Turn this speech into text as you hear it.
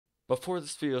before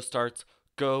this video starts,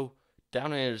 go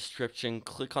down in the description,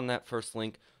 click on that first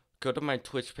link, go to my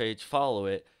Twitch page, follow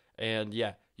it, and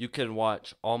yeah, you can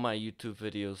watch all my YouTube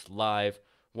videos live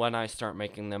when I start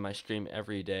making them. I stream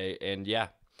every day, and yeah,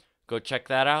 go check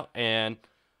that out, and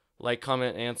like,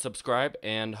 comment, and subscribe,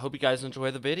 and hope you guys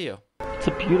enjoy the video. It's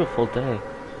a beautiful day.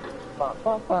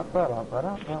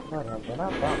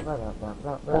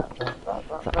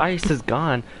 The ice is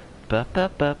gone.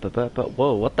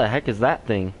 Whoa, what the heck is that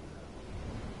thing?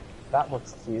 That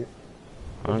looks cute.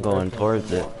 I'm going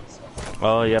towards it.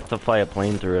 Oh, you have to fly a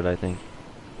plane through it, I think.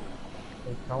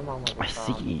 I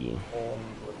see.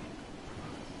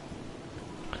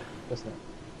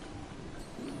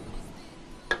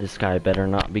 This guy better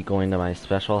not be going to my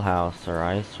special house, or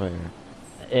I swear.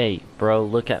 Hey, bro,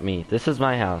 look at me. This is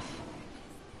my house.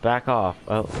 Back off.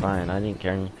 Oh, fine. I didn't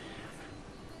care.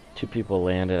 Two people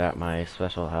landed at my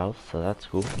special house, so that's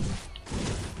cool.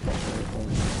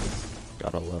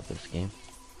 Gotta love this game.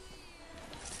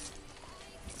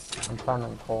 I'm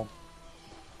farming coal.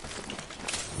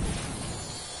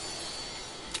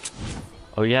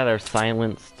 Oh yeah, they're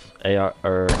silenced AR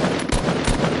or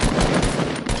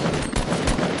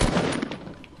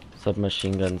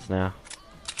submachine guns now.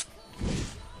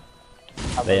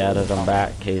 They added them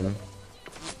back, Caden.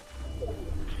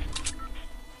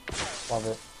 Love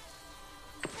it.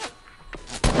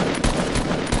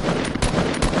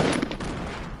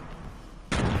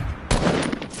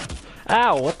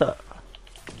 Ow, what the?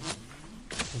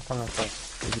 I'm coming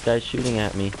for. There's a guy shooting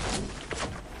at me.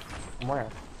 From where?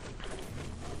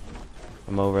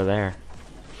 I'm over there.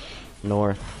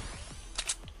 North.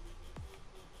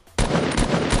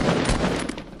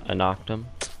 I knocked him.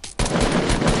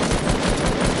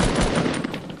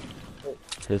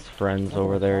 His friend's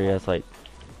over there, he has like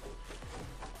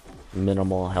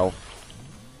minimal health.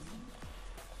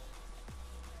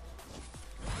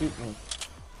 Shoot me.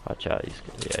 Watch out, he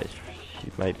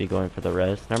might be going for the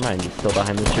res. Never mind, he's still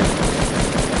behind the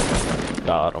tree.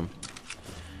 Got him.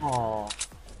 Oh.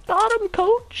 Got him,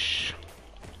 coach!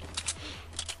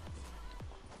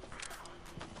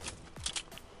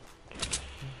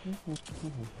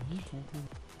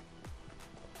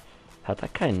 How'd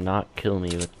that guy not kill me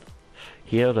with...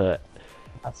 He had a...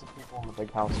 That's the people in the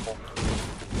big house full.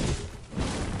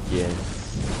 Yeah.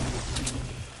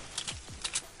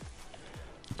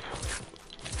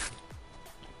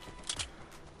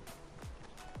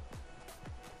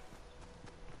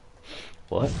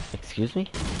 What? Excuse me?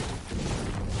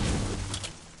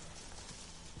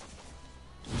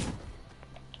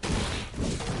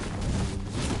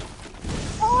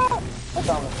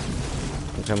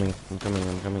 I'm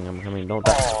coming. Don't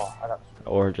die. Oh, I got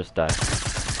Or just die.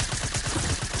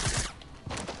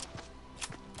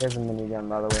 There's a minigun,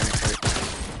 by the way.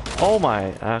 Oh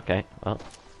my, okay, well.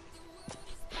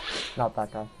 Not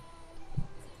that guy.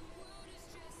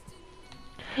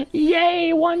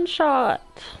 Yay, one shot!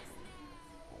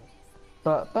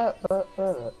 Ooh,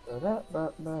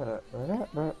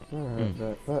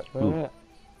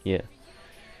 yeah.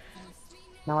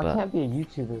 Now I But- can't be a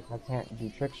YouTuber if I can't do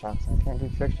trick shots. I can't do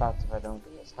trick shots if I don't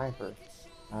get a sniper.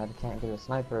 I can't get a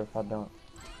sniper if I don't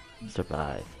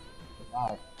Survive.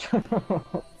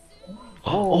 survive.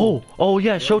 Oh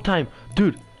yeah, showtime!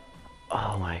 Dude!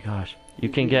 Oh my gosh. You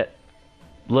can get...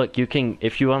 Look, you can...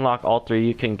 If you unlock all three,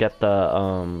 you can get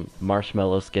the,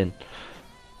 marshmallow skin.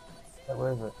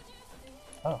 Where is it?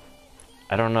 Oh.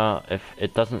 I don't know if...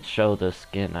 It doesn't show the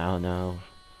skin, I don't know.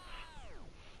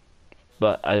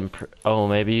 But oh,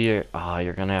 maybe you're... Oh,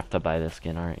 you're gonna have to buy the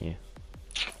skin, aren't you?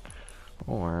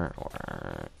 Or...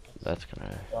 That's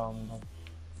gonna...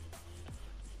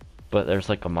 But there's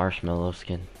like a marshmallow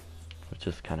skin, which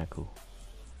is kind of cool.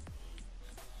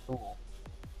 Cool.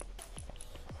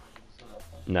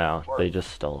 No, they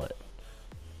just stole it.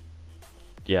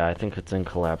 Yeah, I think it's in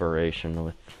collaboration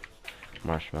with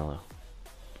Marshmallow.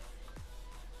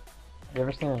 You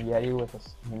ever seen a Yeti with a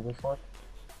ninja sword?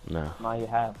 No. Now you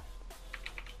have.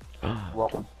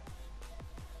 Welcome.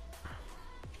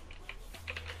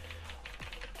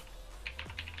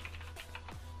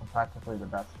 I'm practically the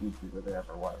best YouTuber there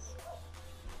ever was.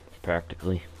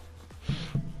 Practically.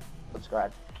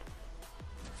 Subscribe.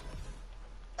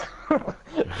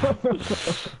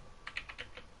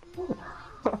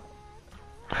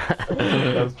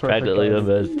 Practically the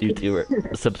best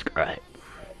YouTuber. Subscribe.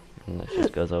 And that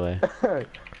just goes away.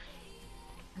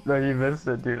 No, you missed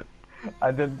it, dude.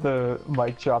 I did the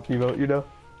mic drop emote, you know?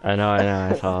 I know,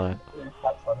 I saw it.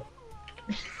 That's funny.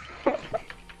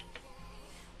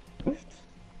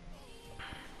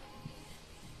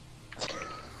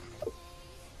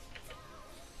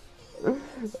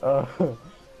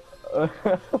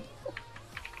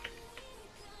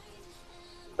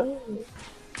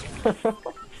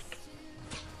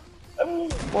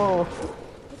 Whoa.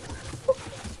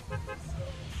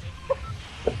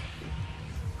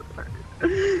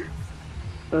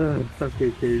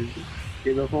 Okay, Cage.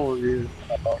 Get a hold of you.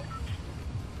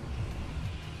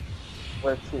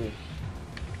 Where to?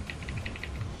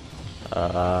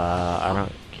 I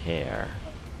don't care.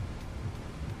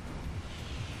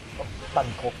 Oh,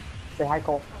 button, Cole. Say hi,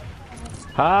 Cole.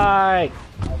 Hi!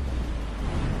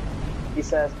 He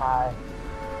says hi.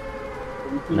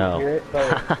 You can't No. hear it,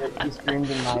 but he screamed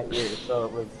in my ear,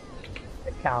 so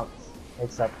it counts.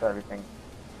 Makes up for everything.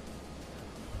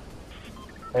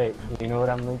 Hey, do you know what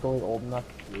I'm legally old enough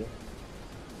to do?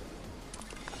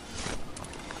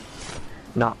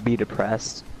 Not be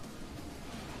depressed.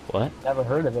 What? Never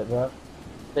heard of it, bro.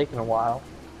 It's taking a while.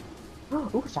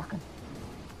 Ooh, shotgun.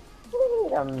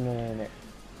 Wait a minute.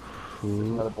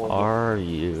 Who are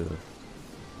you?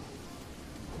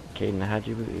 Caden, how'd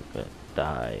you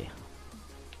die?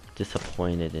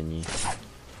 Disappointed in you,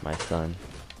 my son.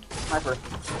 Sniper.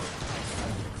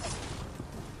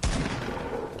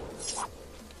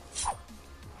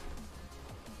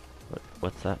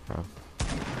 What's that from?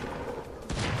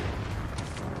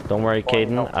 Don't worry,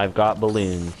 Caden, I've got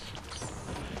balloons.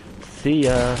 See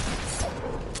ya!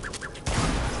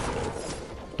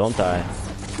 Don't die.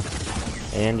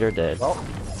 And you're dead. Well,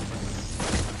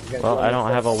 I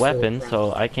don't have a weapon,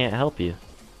 so I can't help you.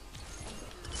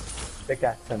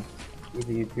 Pickaxe him. He's a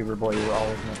YouTuber boy, you were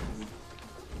always meant to be.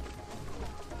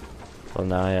 Well,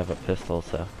 now I have a pistol,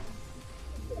 so.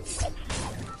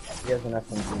 He has an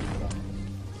SMG.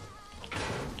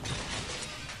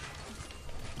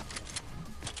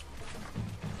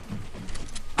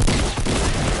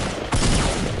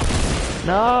 So.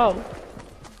 No!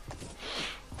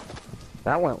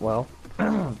 That went well.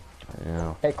 Yeah.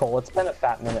 Hey Cole, it's been a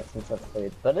fat minute since I've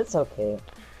played, but it's okay.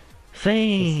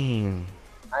 Same!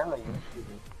 I'm a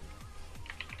YouTuber.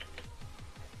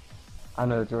 I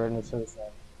know, Jordan, it's so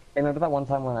sad. Hey, remember that one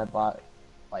time when I bought,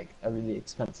 like, a really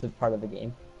expensive part of the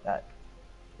game that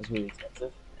was really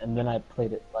expensive? And then I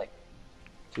played it, like,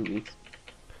 2 weeks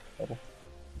total.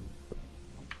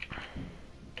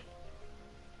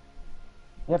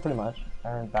 Yeah, pretty much. I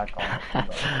earned back on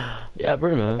it. Yeah,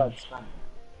 pretty I much. spent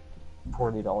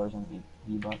 $40 in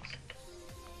V-Bucks.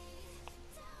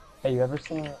 Hey, you ever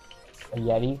seen a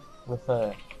Yeti with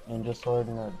a ninja sword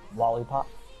and a lollipop?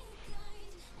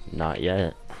 Not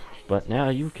yet. But now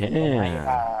you can.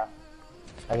 Have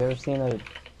you ever seen a...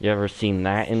 You ever seen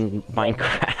that in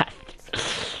Minecraft?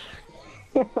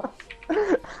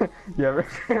 you ever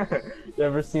you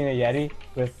ever seen a Yeti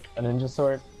with a ninja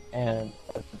sword and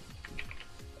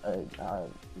a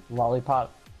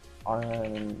lollipop on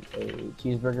a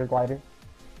cheeseburger glider?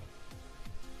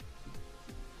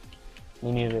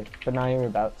 Me neither, but now you're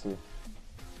about to.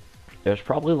 There's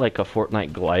probably like a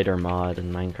Fortnite glider mod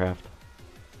in Minecraft.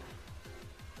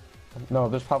 No,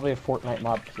 there's probably a Fortnite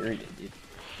mod period, dude.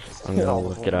 I'm gonna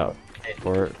look it up.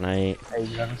 Fortnite Hey,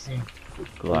 you ever seen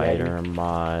glider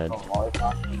mod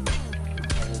lollipop?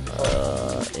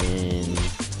 in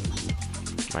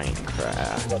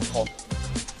Minecraft. What's called?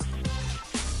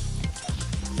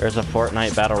 There's a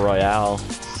Fortnite Battle Royale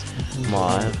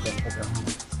mod.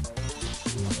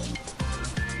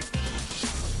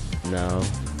 No,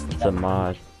 it's a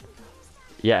mod.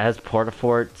 Yeah, it has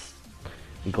portaforts,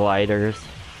 gliders.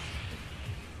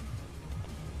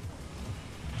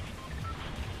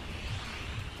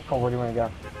 Oh, where do you want to go?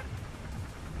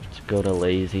 Let's go to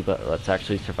Lazy, but let's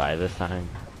actually survive this time.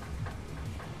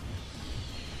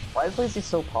 Why is Lazy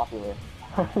so popular?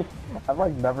 I've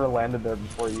like never landed there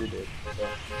before you did. So.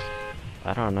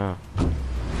 I don't know.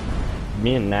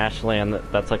 Me and Nashland,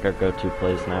 that's like our go-to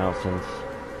place now since...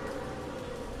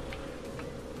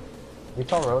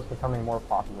 Utah Road's becoming more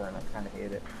popular and I kind of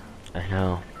hate it. I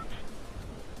know.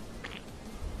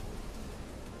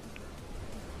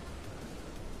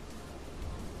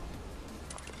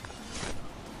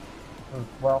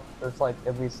 Well, there's like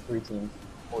at least 3 teams.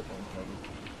 4 teams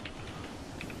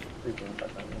maybe. 3 teams, I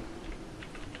think.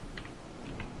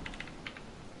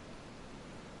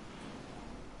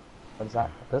 What is that?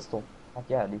 A pistol? Heck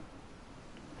yeah, dude.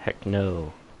 Heck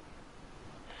no.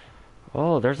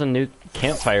 Oh, there's a new...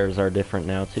 Campfires are different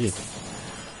now, too.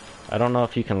 I don't know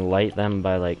if you can light them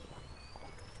by, like...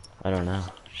 I don't know.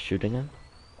 Shooting them?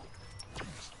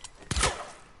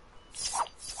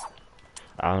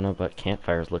 I don't know, but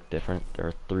campfires look different.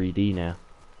 They're 3D now.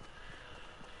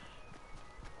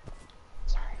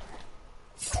 Sorry.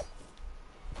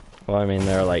 Well, I mean,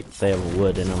 they're like... They have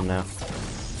wood in them now.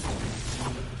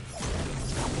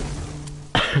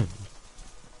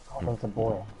 Oh, that's a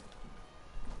boy.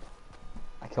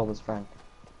 I killed his friend.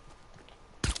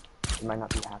 You might not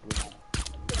be happy about it.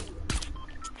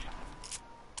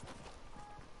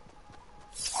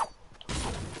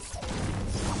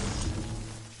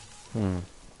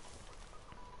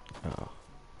 Oh.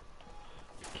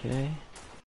 Okay.